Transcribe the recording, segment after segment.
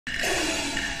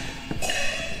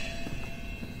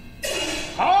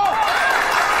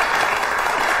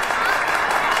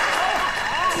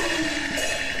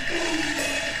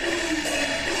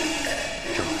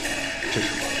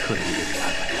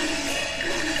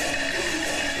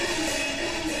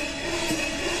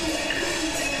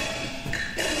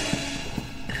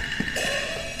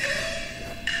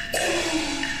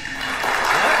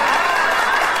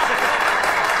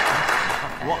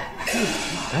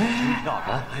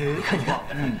你看，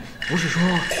不是说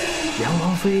梁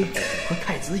王妃和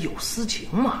太子有私情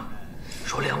吗？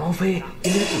说梁王妃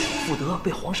因为不守妇德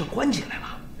被皇上关起来了。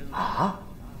啊？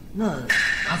那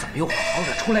她怎么又好好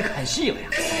的出来看戏了呀？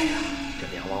哎呀，这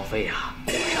梁王妃呀，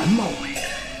果然貌美，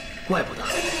怪不得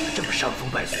这么伤风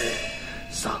败俗，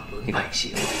丧伦败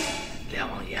行。梁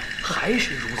王爷还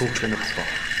是如此纯爱。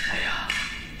哎呀，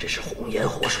这是红颜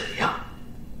祸水呀！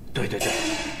对，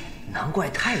难怪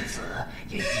太子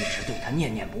也一直对他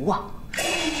念念不忘，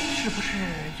是不是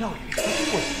要与他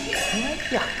做姐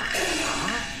姐呀？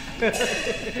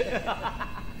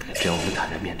只要我们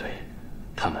坦然面对，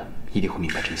他们一定会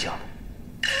明白真相的。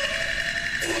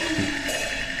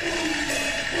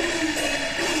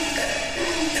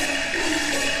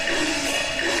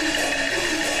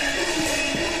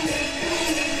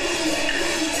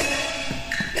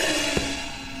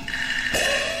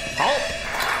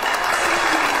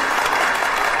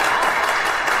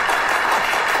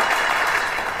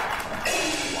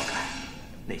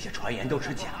传言都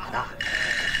是假的，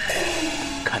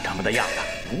看他们的样子，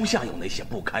不像有那些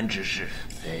不堪之事。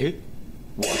哎，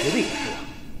我觉得也是啊。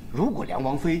如果梁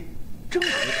王妃真和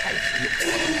太子有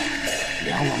关，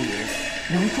梁王爷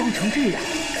能装成这样，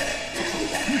再说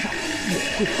皇上也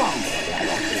会放过梁王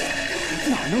妃，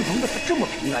哪能容得他这么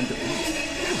平安得意？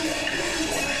是不是？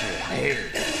说的是啊。哎。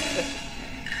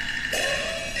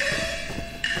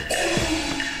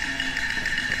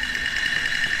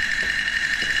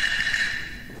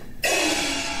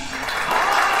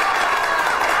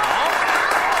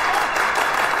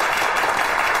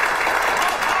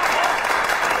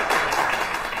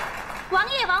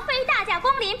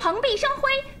蓬荜生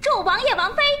辉，祝王爷王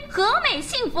妃和美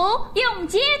幸福，永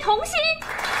结同心。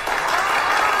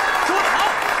说得好，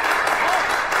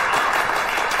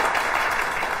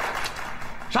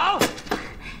赏。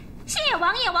谢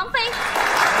王爷王妃。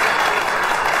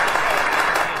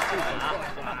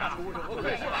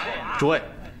诸位，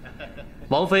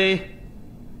王妃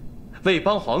为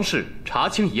帮皇室查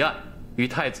清一案，与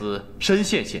太子身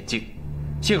陷险境，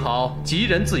幸好吉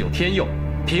人自有天佑，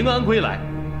平安归来。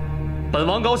本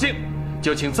王高兴，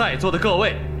就请在座的各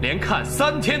位连看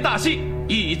3天大戏，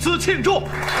以资庆祝。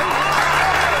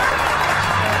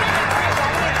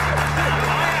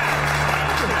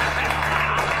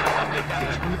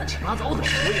乱七八糟的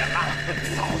无言了。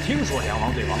早听说梁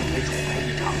王对王妃宠爱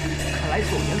异常，看来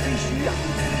所言非虚呀。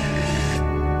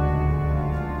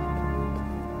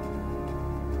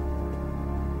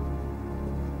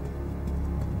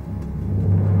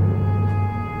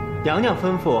娘娘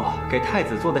吩咐给太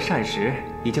子做的膳食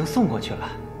已经送过去了。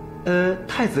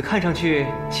太子看上去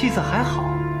气色还好。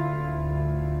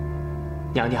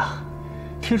娘娘，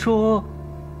听说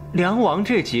梁王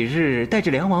这几日带着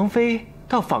梁王妃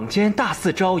到坊间大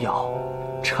肆招摇，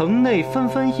城内纷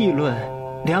纷议论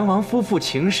梁王夫妇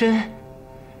情深。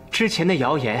之前的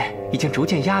谣言已经逐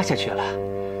渐压下去了，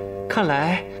看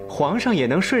来皇上也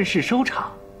能顺势收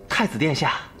场，太子殿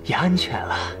下也安全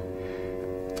了。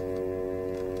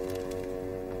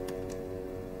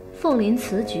凤麟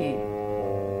此举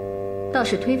倒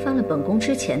是推翻了本宫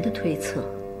之前的推测。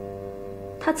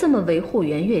他这么维护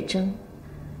圆月筝，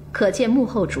可见幕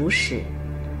后主使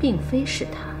并非是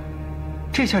他。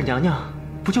这下娘娘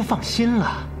不就放心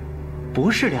了？不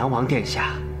是梁王殿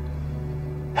下，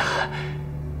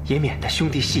也免得兄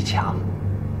弟戏强。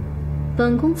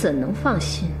本宫怎能放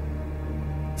心？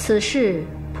此事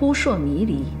扑朔迷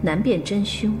离，难辨真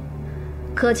凶，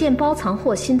可见包藏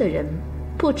祸心的人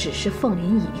不只是凤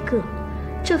麟一个，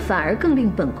这反而更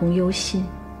令本宫忧心。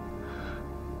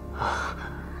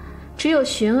只有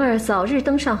寻儿早日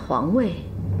登上皇位，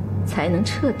才能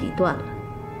彻底断了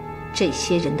这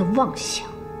些人的妄想。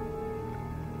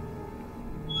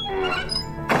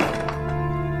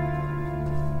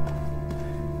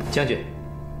将军，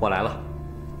我来了。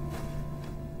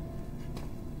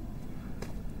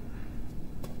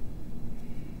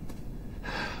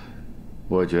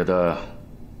我觉得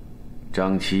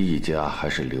张琪一家还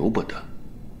是留不得。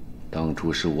当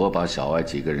初是我把小艾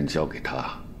几个人交给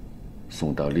他，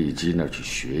送到丽姬那儿去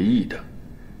学艺的。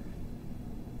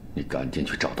你赶紧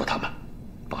去找到他们，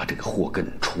把这个祸根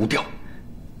除掉。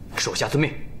属下遵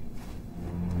命。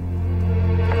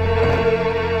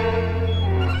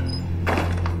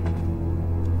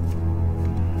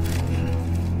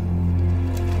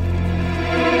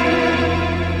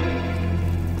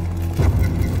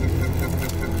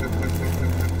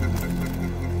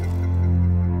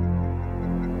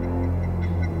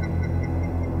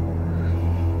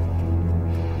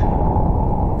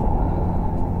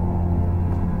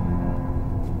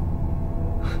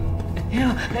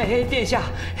殿下，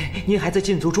您还在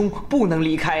禁足中，不能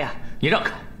离开呀！你让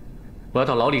开！我要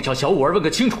到牢里找小五儿问个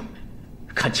清楚，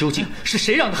看究竟是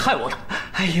谁让他害我的。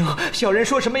哎呦，小人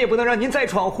说什么也不能让您再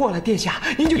闯祸了，殿下，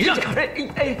您就让开！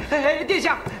殿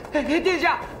下，殿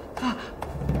下啊！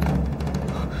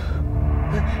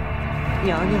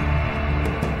娘娘，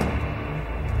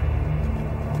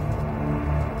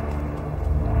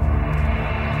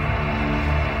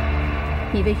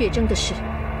你为月筝的事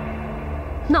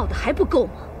闹得还不够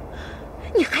吗？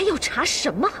你还要查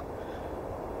什么？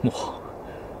母后，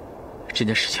这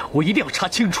件事情我一定要查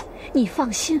清楚。你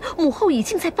放心，母后已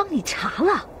经在帮你查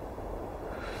了。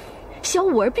小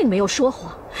五儿并没有说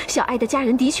谎，小爱的家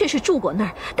人的确是住过那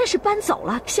儿，但是搬走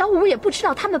了，小五儿也不知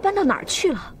道他们搬到哪儿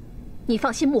去了。你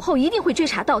放心，母后一定会追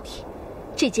查到底。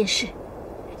这件事，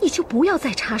你就不要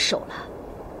再插手了。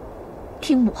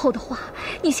听母后的话，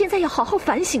你现在要好好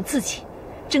反省自己，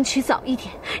争取早一点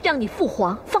让你父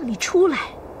皇放你出来。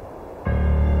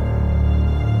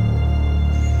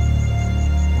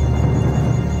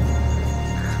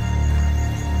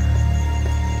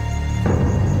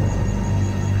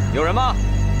有人吗？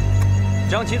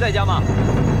张琪在家吗？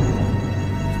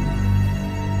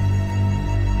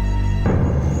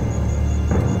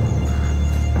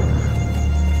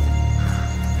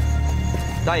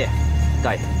大爷，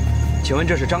请问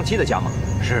这是张七的家吗？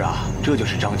是啊，这就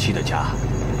是张七的家。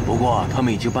不过他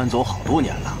们已经搬走好多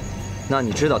年了。那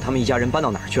你知道他们一家人搬到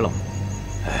哪儿去了吗？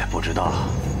哎，不知道。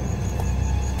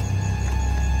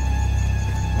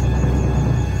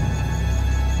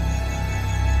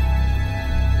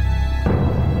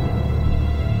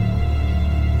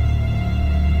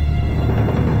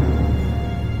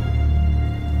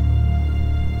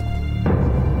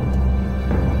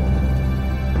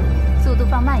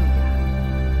放慢一点。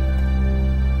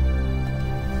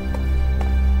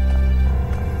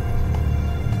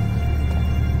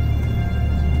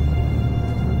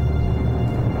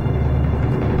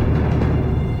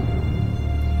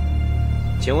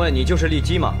请问你就是丽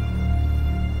姬吗？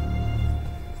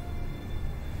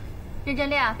认真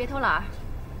练啊，别偷懒儿。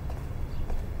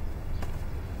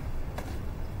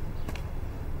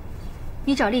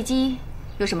你找丽姬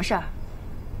有什么事儿？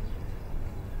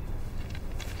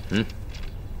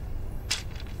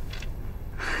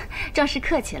壮士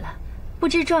客气了，不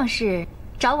知壮士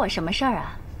找我什么事儿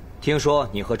啊？听说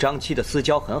你和张七的私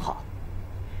交很好，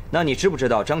那你知不知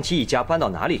道张七一家搬到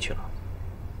哪里去了？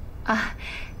啊，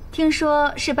听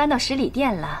说是搬到十里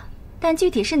店了，但具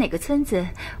体是哪个村子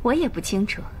我也不清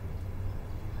楚。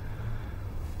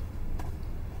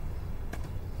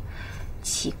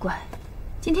奇怪，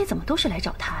今天怎么都是来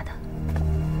找他的？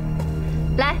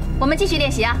来，我们继续练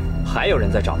习啊！还有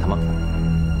人在找他吗？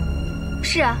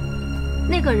是啊。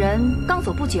那个人刚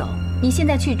走不久，你现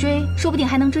在去追，说不定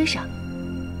还能追上。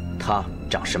他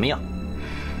长什么样？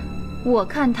我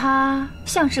看他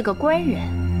像是个官人，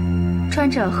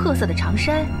穿着褐色的长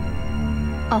衫。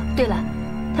哦，对了，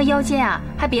他腰间啊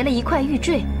还别了一块玉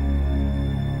坠。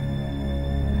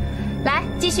来，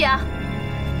继续啊！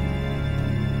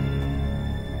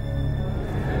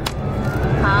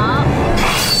好。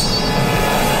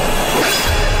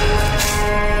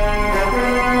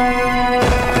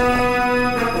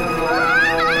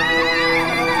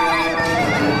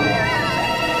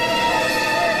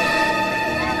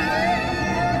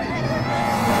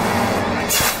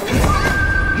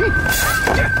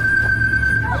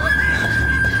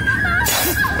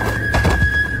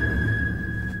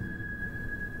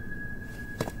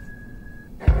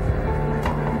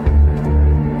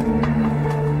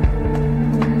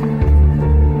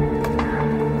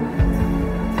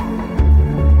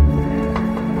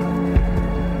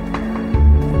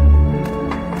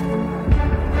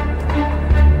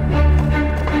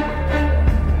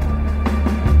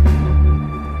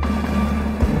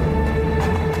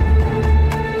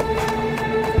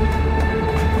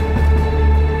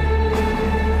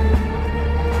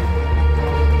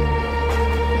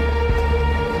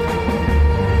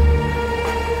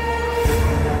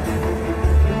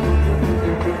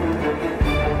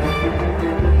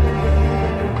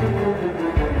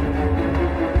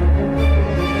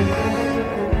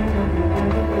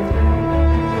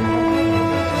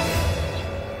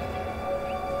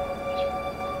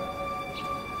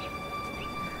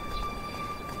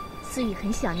思雨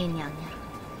很想念娘娘，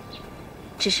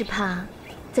只是怕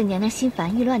在娘娘心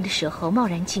烦意乱的时候贸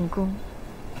然进宫，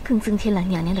更增添了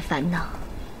娘娘的烦恼。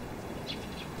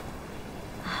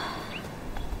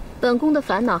本宫的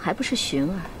烦恼还不是寻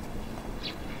儿，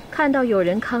看到有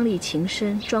人伉俪情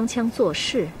深、装腔作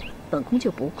势，本宫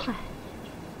就不快。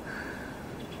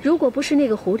如果不是那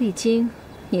个狐狸精，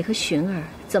你和寻儿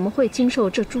怎么会经受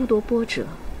这诸多波折？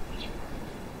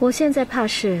我现在怕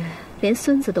是连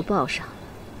孙子都抱上了。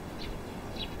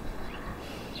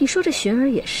你说这寻儿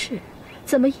也是，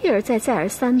怎么一而再再而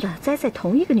三的栽在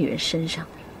同一个女人身上？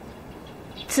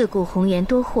自古红颜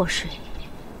多祸水，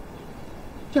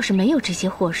要是没有这些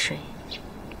祸水，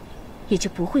也就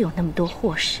不会有那么多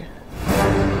祸事了。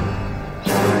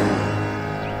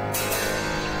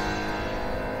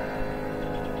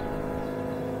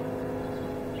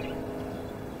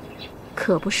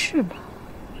可不是嘛。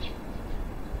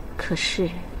可是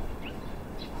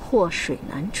祸水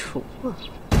难除啊。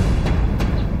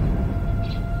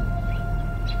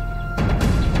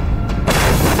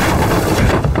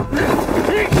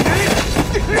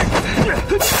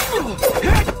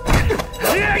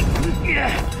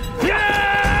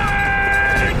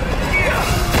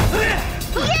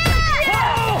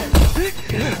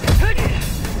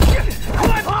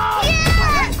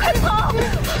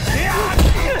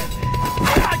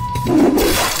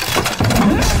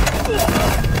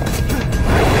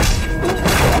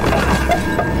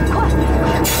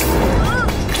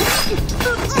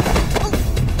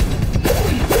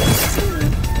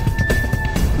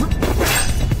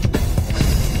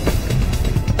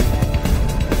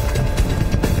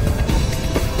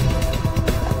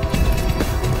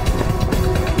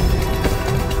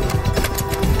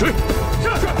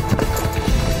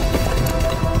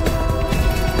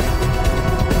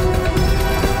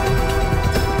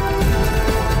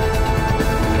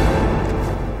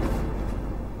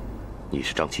你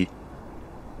是张七？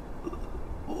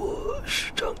我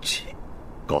是张七。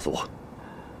告诉我，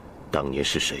当年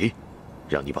是谁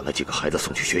让你把那几个孩子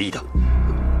送去学艺的？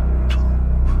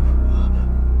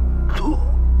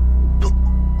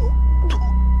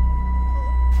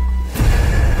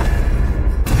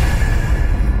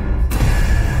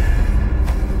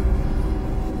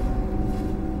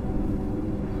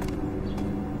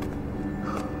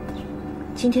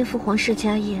今天父皇室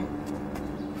家宴，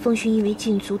凤勋因为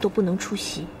禁足都不能出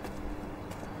席。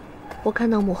我看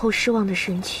到母后失望的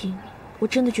神情，我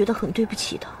真的觉得很对不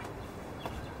起她。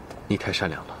你太善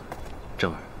良了，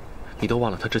正儿，你都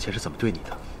忘了他之前是怎么对你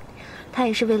的。她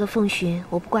也是为了凤勋，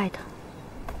我不怪她。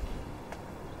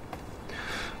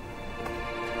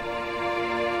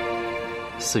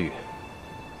思雨，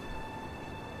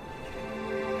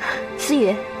思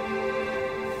雨，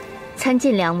参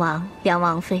见梁王、梁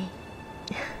王妃。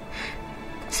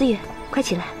思雨，快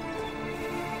起来。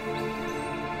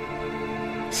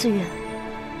思雨，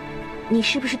你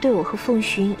是不是对我和凤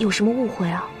勋有什么误会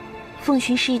啊？凤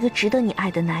勋是一个值得你爱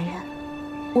的男人，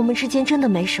我们之间真的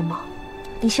没什么，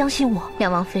你相信我。梁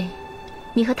王妃，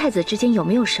你和太子之间有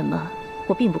没有什么，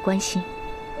我并不关心，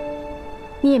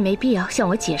你也没必要向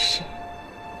我解释。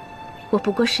我不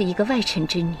过是一个外臣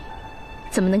之女，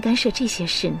怎么能干涉这些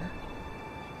事呢？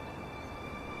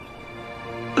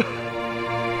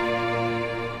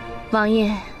王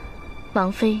爷，王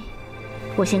妃，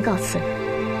我先告辞了。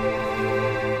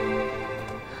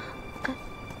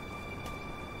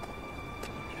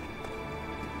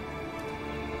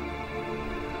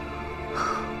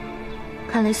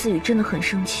看来思雨真的很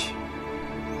生气，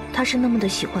她是那么的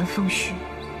喜欢凤勋，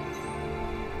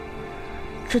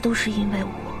这都是因为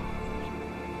我。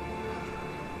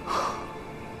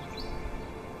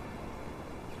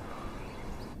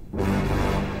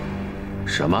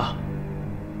什么？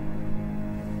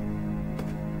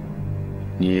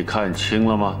你看清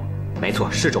了吗？没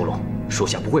错，是周龙，属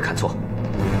下不会看错。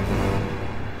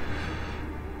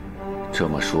这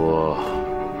么说，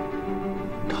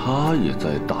他也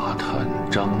在打探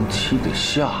张七的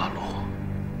下落。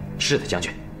是的，将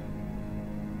军。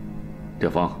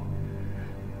巅峰，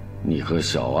你和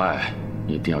小爱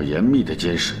一定要严密的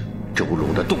监视周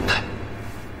龙的动态。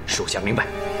属下明白。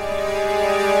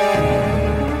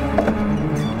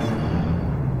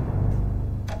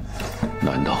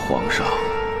难道皇上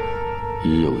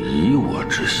已有疑我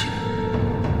之心？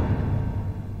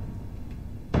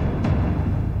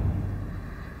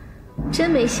真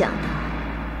没想到，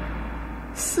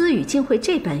思雨竟会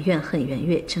这般怨恨袁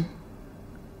月筝。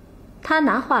他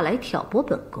拿话来挑拨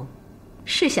本宫，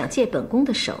是想借本宫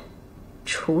的手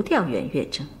除掉袁月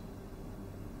筝。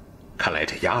看来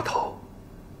这丫头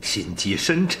心机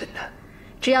深沉啊！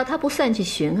只要她不算计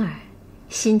寻儿，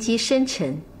心机深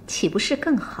沉，岂不是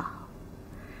更好？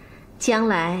将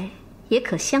来也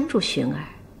可相助寻儿。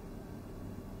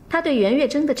他对袁月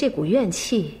筝的这股怨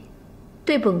气，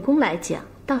对本宫来讲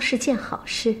倒是件好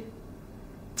事，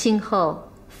今后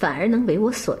反而能为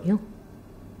我所用。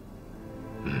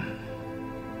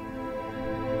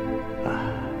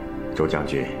周将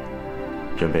军，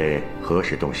准备何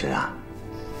时动身啊？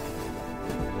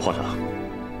皇上，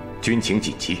军情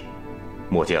紧急，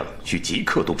末将需即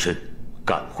刻动身，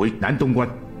赶回南东关。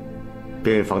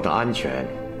边防的安全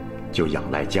就仰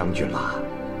赖将军了。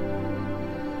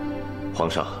皇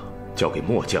上交给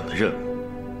末将的任务，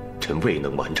臣未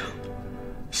能完成，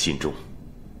心中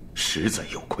实在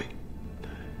有愧。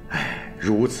哎，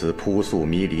如此扑朔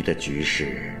迷离的局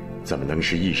势，怎么能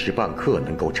是一时半刻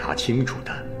能够查清楚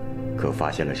的？可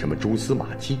发现了什么蛛丝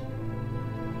马迹？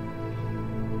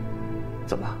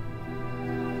怎么？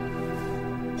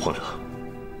皇上，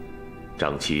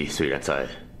长妻虽然在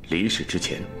离世之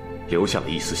前留下了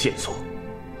一丝线索，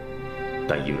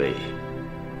但因为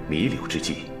弥留之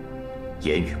际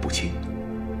言语不清，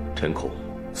臣恐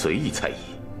随意猜疑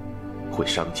会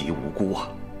伤及无辜啊。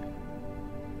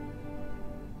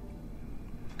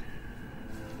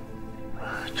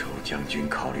周将军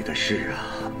考虑的是啊。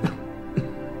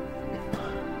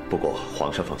不过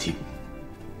皇上放心，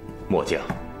末将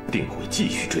定会继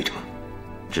续追查，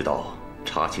直到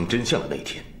查清真相的那一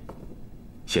天。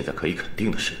现在可以肯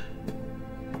定的是，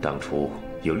当初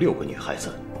有6个女孩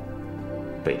子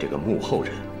被这个幕后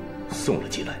人送了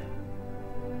进来，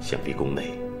想必宫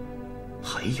内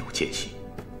还有奸细。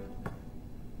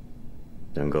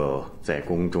能够在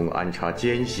宫中安插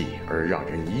奸细而让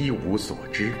人一无所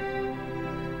知，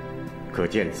可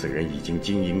见此人已经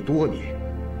经营多年，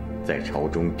在朝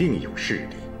中定有势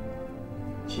力。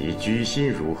其居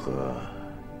心如何，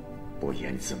不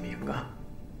言自明啊。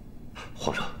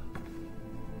皇上，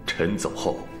臣走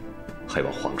后还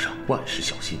望皇上万事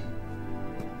小心，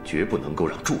绝不能够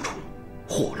让蛀虫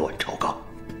祸乱朝纲。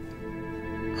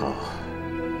好，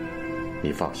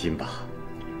你放心吧。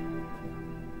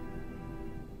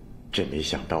朕没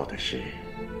想到的是，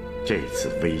这次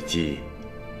危机，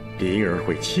灵儿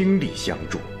会倾力相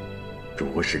助，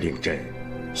着实令朕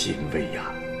欣慰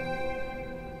呀。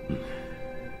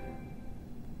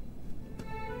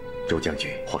周将军，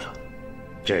皇上，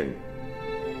朕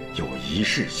有一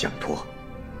事相托。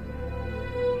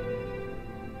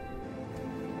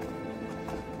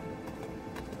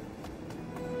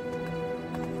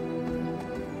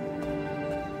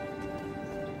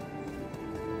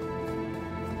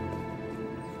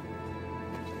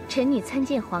臣女参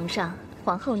见皇上、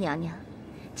皇后娘娘，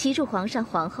祈祝皇上、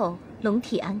皇后龙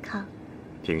体安康。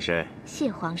平身。谢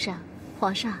皇上。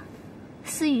皇上，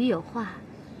思雨有话，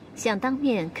想当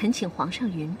面恳请皇上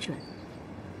允准。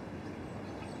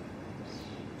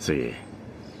思雨，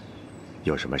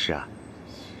有什么事啊？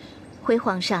回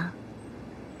皇上，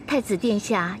太子殿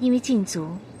下因为禁足，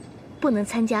不能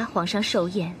参加皇上寿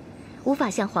宴，无法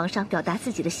向皇上表达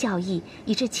自己的孝意，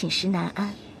以致寝食难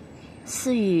安。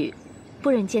思雨不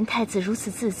忍见太子如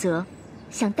此自责，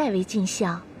想代为尽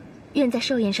孝，愿在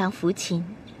寿宴上抚琴，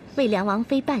为梁王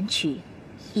妃伴曲，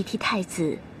以替太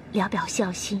子聊表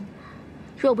孝心。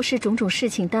若不是种种事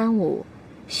情耽误，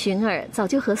寻儿早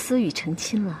就和思雨成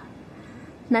亲了。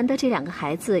难得这2个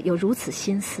孩子有如此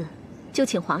心思，就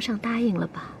请皇上答应了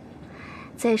吧。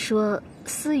再说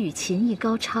思雨琴艺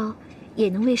高超，也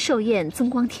能为寿宴增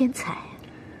光添彩。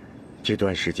这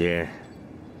段时间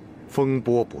风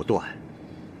波不断，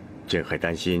朕还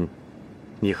担心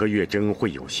你和月筝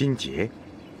会有心结。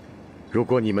如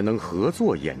果你们能合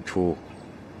作演出，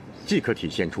既可体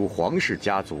现出皇室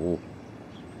家族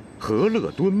和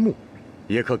乐敦睦，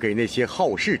也可给那些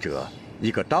好事者一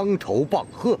个当头棒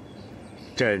喝。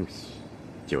朕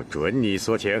就准你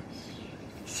所请。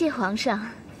谢皇上。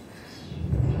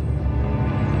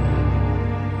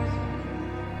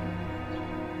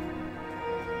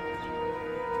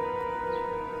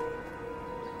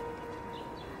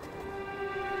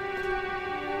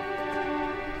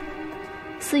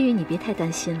思雨，你别太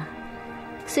担心了。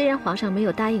虽然皇上没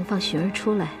有答应放寻儿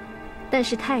出来，但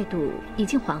是态度已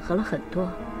经缓和了很多。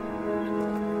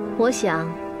我想，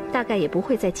大概也不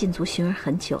会再禁足寻儿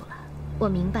很久了。我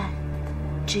明白，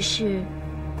只是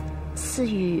思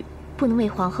雨不能为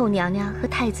皇后娘娘和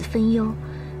太子分忧，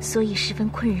所以十分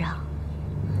困扰。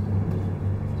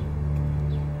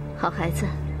好孩子，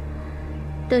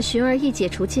等寻儿一解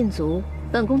除禁足，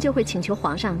本宫就会请求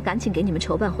皇上赶紧给你们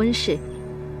筹办婚事。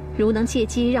如能借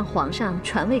机让皇上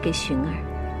传位给寻儿，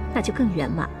那就更圆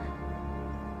满了。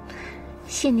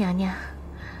谢娘娘。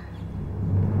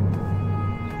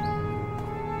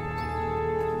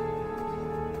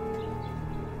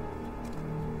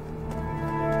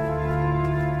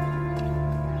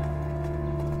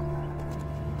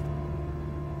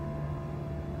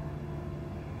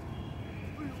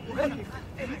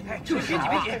就是你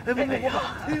别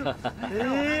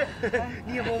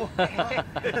你也摸摸。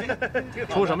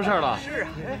出什么事了？是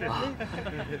啊，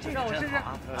让我试试。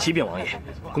启禀王爷，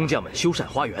工匠们修缮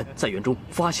花园，在园中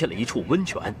发现了一处温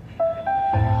泉。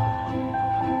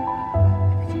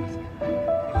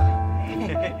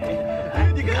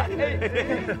你看，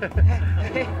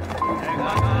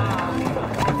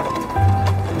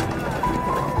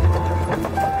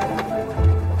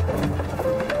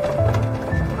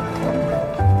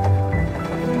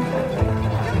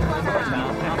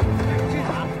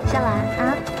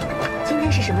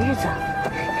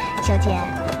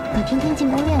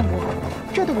见过，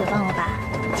这都给忘了吧？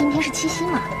今天是七夕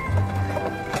嘛。